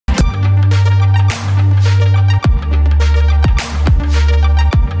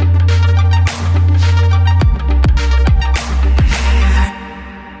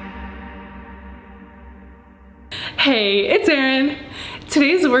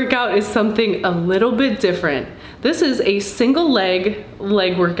Today's workout is something a little bit different. This is a single leg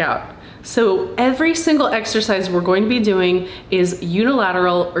workout. So every single exercise we're going to be doing is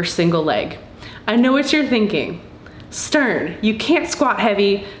unilateral or single leg. I know what you're thinking. Stern, you can't squat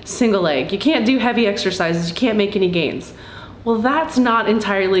heavy, single leg. You can't do heavy exercises, you can't make any gains. Well, that's not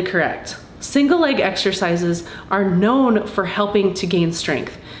entirely correct. Single leg exercises are known for helping to gain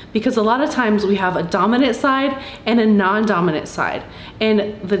strength because a lot of times we have a dominant side and a non-dominant side.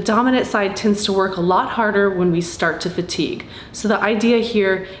 And the dominant side tends to work a lot harder when we start to fatigue. So the idea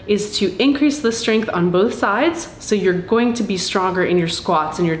here is to increase the strength on both sides, so you're going to be stronger in your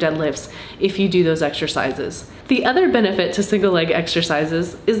squats and your deadlifts if you do those exercises. The other benefit to single leg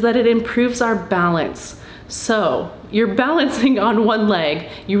exercises is that it improves our balance. So you're balancing on one leg,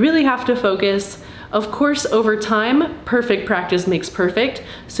 you really have to focus. Of course, over time, perfect practice makes perfect,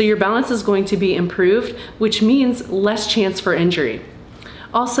 so your balance is going to be improved, which means less chance for injury.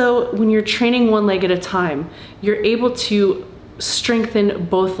 Also, when you're training one leg at a time, you're able to strengthen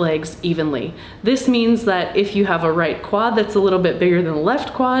both legs evenly. This means that if you have a right quad that's a little bit bigger than the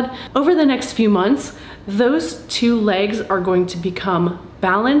left quad, over the next few months, those two legs are going to become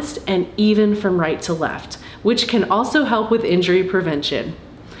balanced and even from right to left, which can also help with injury prevention.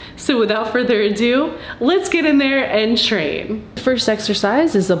 So without further ado, let's get in there and train. First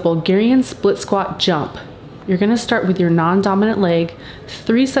exercise is a Bulgarian split squat jump. You're gonna start with your non-dominant leg,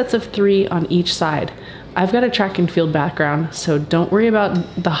 3 sets of 3 on each side. I've got a track and field background, so don't worry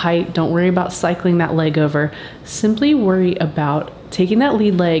about the height, don't worry about cycling that leg over. Simply worry about taking that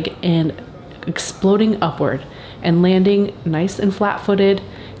lead leg and exploding upward and landing nice and flat-footed,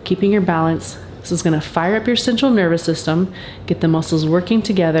 keeping your balance. This is gonna fire up your central nervous system, get the muscles working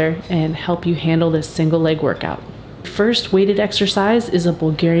together, and help you handle this single leg workout. First weighted exercise is a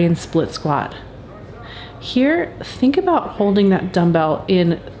Bulgarian split squat. Here, think about holding that dumbbell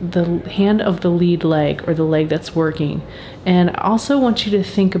in the hand of the lead leg or the leg that's working. And I also want you to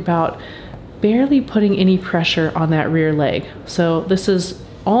think about barely putting any pressure on that rear leg. So this is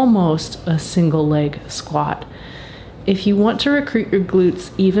almost a single leg squat. If you want to recruit your glutes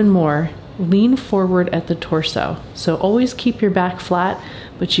even more, lean forward at the torso. So always keep your back flat,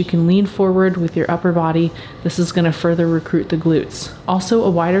 but you can lean forward with your upper body. This is going to further recruit the glutes. Also, a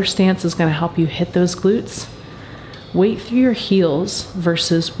wider stance is going to help you hit those glutes. Weight through your heels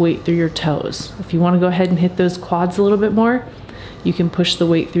versus weight through your toes. If you want to go ahead and hit those quads a little bit more, you can push the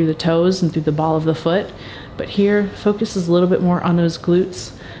weight through the toes and through the ball of the foot. But here, focus is a little bit more on those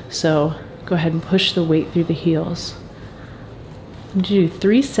glutes. So go ahead and push the weight through the heels. You do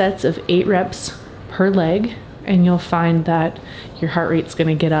 3 sets of 8 reps per leg, and you'll find that your heart rate's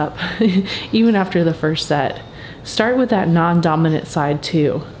gonna get up even after the first set. Start with that non-dominant side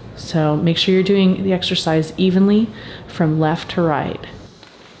too. So make sure you're doing the exercise evenly from left to right.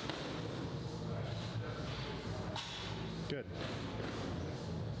 Good.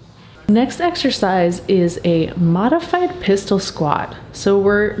 Next exercise is a modified pistol squat. So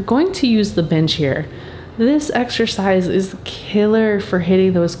we're going to use the bench here. This exercise is killer for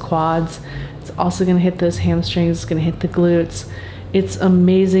hitting those quads. It's also gonna hit those hamstrings, it's gonna hit the glutes. It's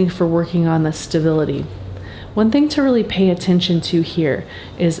amazing for working on the stability. One thing to really pay attention to here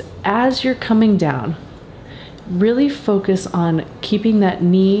is as you're coming down, really focus on keeping that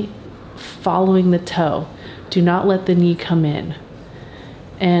knee following the toe. Do not let the knee come in.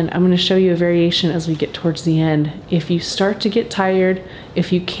 And I'm going to show you a variation as we get towards the end. If you start to get tired,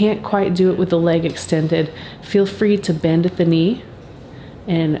 if you can't quite do it with the leg extended, feel free to bend at the knee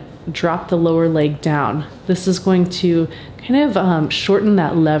and drop the lower leg down. This is going to kind of shorten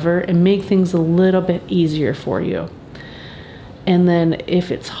that lever and make things a little bit easier for you. And then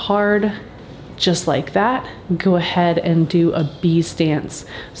if it's hard, just like that, go ahead and do a B stance.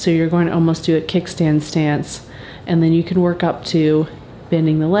 So you're going to almost do a kickstand stance, and then you can work up to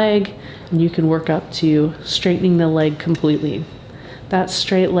bending the leg, and you can work up to straightening the leg completely. That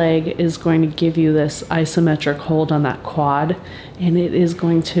straight leg is going to give you this isometric hold on that quad, and it is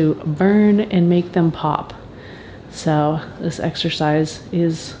going to burn and make them pop. So this exercise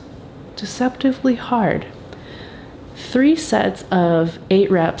is deceptively hard. 3 sets of 8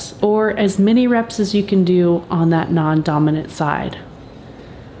 reps, or as many reps as you can do on that non-dominant side.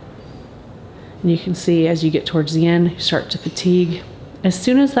 And you can see as you get towards the end, you start to fatigue. As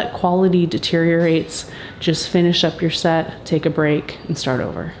soon as that quality deteriorates, just finish up your set, take a break, and start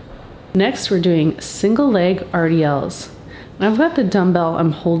over. Next, we're doing single leg RDLs. And I've got the dumbbell,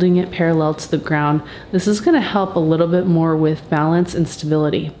 I'm holding it parallel to the ground. This is gonna help a little bit more with balance and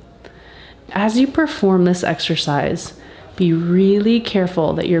stability. As you perform this exercise, be really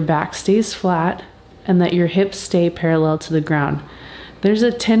careful that your back stays flat and that your hips stay parallel to the ground. there's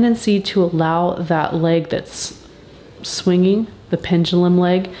a tendency to allow that leg that's swinging, the pendulum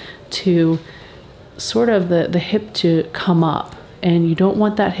leg, to sort of the hip to come up. And you don't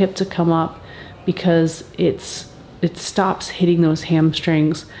want that hip to come up because it stops hitting those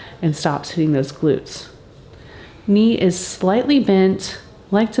hamstrings and stops hitting those glutes. Knee is slightly bent.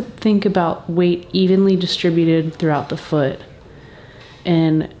 I like to think about weight evenly distributed throughout the foot.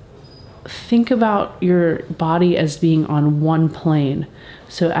 And think about your body as being on one plane.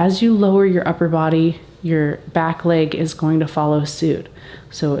 So as you lower your upper body, your back leg is going to follow suit.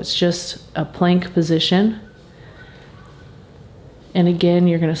 So it's just a plank position. And again,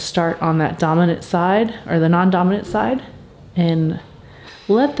 you're going to start on that dominant side or the non-dominant side, and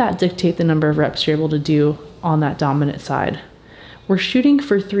let that dictate the number of reps you're able to do on that dominant side. We're shooting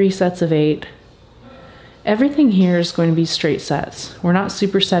for 3 sets of 8. Everything here is going to be straight sets. We're not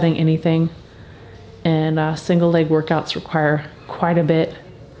supersetting anything, and single leg workouts require quite a bit.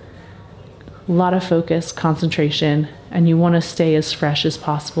 A lot of focus, concentration, and you want to stay as fresh as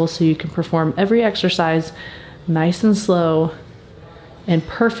possible so you can perform every exercise nice and slow and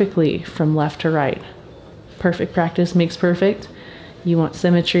perfectly from left to right. Perfect practice makes perfect. You want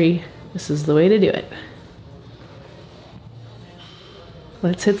symmetry. This is the way to do it.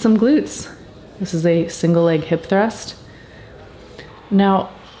 Let's hit some glutes. This is a single leg hip thrust. Now,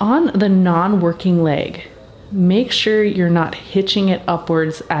 on the non-working leg, make sure you're not hitching it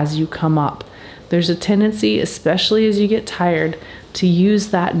upwards as you come up. There's a tendency, especially as you get tired, to use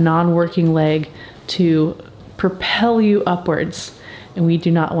that non-working leg to propel you upwards. And we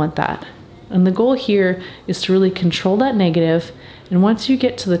do not want that. And the goal here is to really control that negative. And once you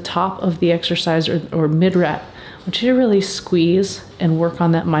get to the top of the exercise or mid-rep, I want you to really squeeze and work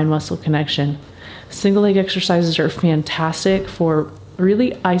on that mind-muscle connection. Single leg exercises are fantastic for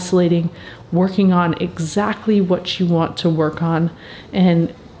really isolating, working on exactly what you want to work on,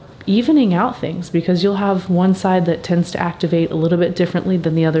 and evening out things, because you'll have one side that tends to activate a little bit differently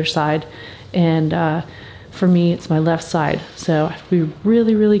than the other side. And for me, it's my left side. So I have to be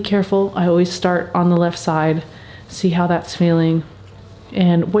really, really careful. I always start on the left side, see how that's feeling.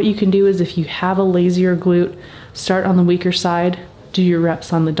 And what you can do is, if you have a lazier glute, start on the weaker side, do your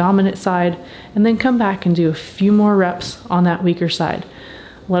reps on the dominant side, and then come back and do a few more reps on that weaker side.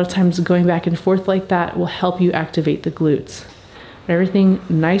 A lot of times going back and forth like that will help you activate the glutes. Everything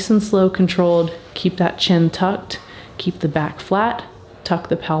nice and slow, controlled. Keep that chin tucked, keep the back flat, tuck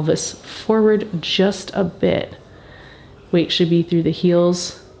the pelvis forward just a bit. Weight should be through the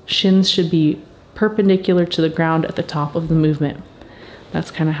heels. Shins should be perpendicular to the ground at the top of the movement.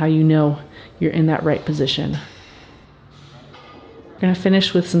 That's kind of how you know you're in that right position. We're going to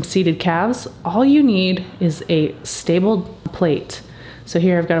finish with some seated calves. All you need is a stable plate. So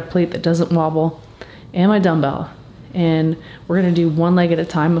here I've got a plate that doesn't wobble and my dumbbell. And we're going to do one leg at a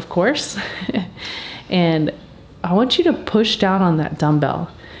time, of course. And I want you to push down on that dumbbell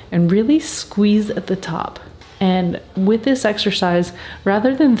and really squeeze at the top. And with this exercise,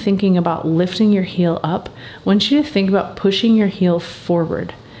 rather than thinking about lifting your heel up, I want you to think about pushing your heel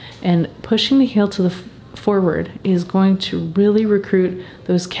forward. And pushing the heel to the forward is going to really recruit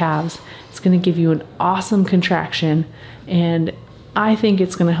those calves. It's going to give you an awesome contraction, and I think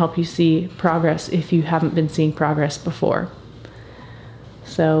it's going to help you see progress if you haven't been seeing progress before.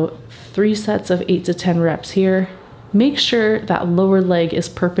 So 3 sets of 8 to 10 reps here. Make sure that lower leg is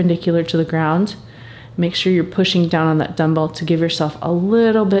perpendicular to the ground. Make sure you're pushing down on that dumbbell to give yourself a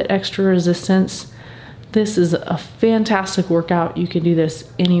little bit extra resistance. This is a fantastic workout. You can do this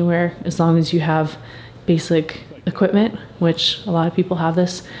anywhere as long as you have basic equipment, which a lot of people have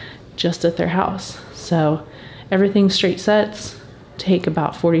this just at their house. So everything straight sets. Take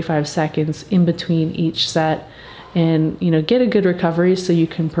about 45 seconds in between each set, and get a good recovery so you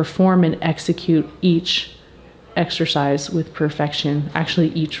can perform and execute each exercise with perfection, actually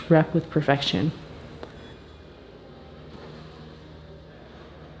each rep with perfection.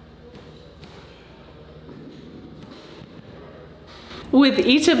 With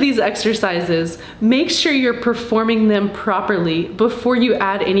each of these exercises, make sure you're performing them properly before you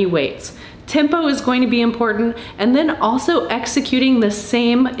add any weights. Tempo is going to be important, and then also executing the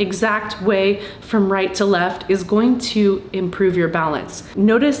same exact way from right to left is going to improve your balance.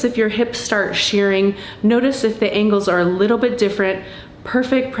 Notice if your hips start shearing, notice if the angles are a little bit different.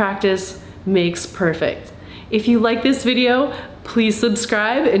 Perfect practice makes perfect. If you like this video, please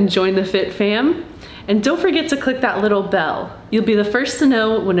subscribe and join the Fit Fam. And don't forget to click that little bell. You'll be the first to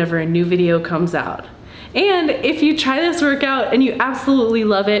know whenever a new video comes out. And if you try this workout and you absolutely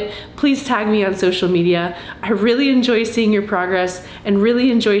love it, please tag me on social media. I really enjoy seeing your progress and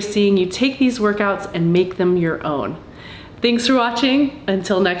really enjoy seeing you take these workouts and make them your own. Thanks for watching.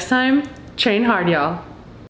 Until next time, train hard, y'all.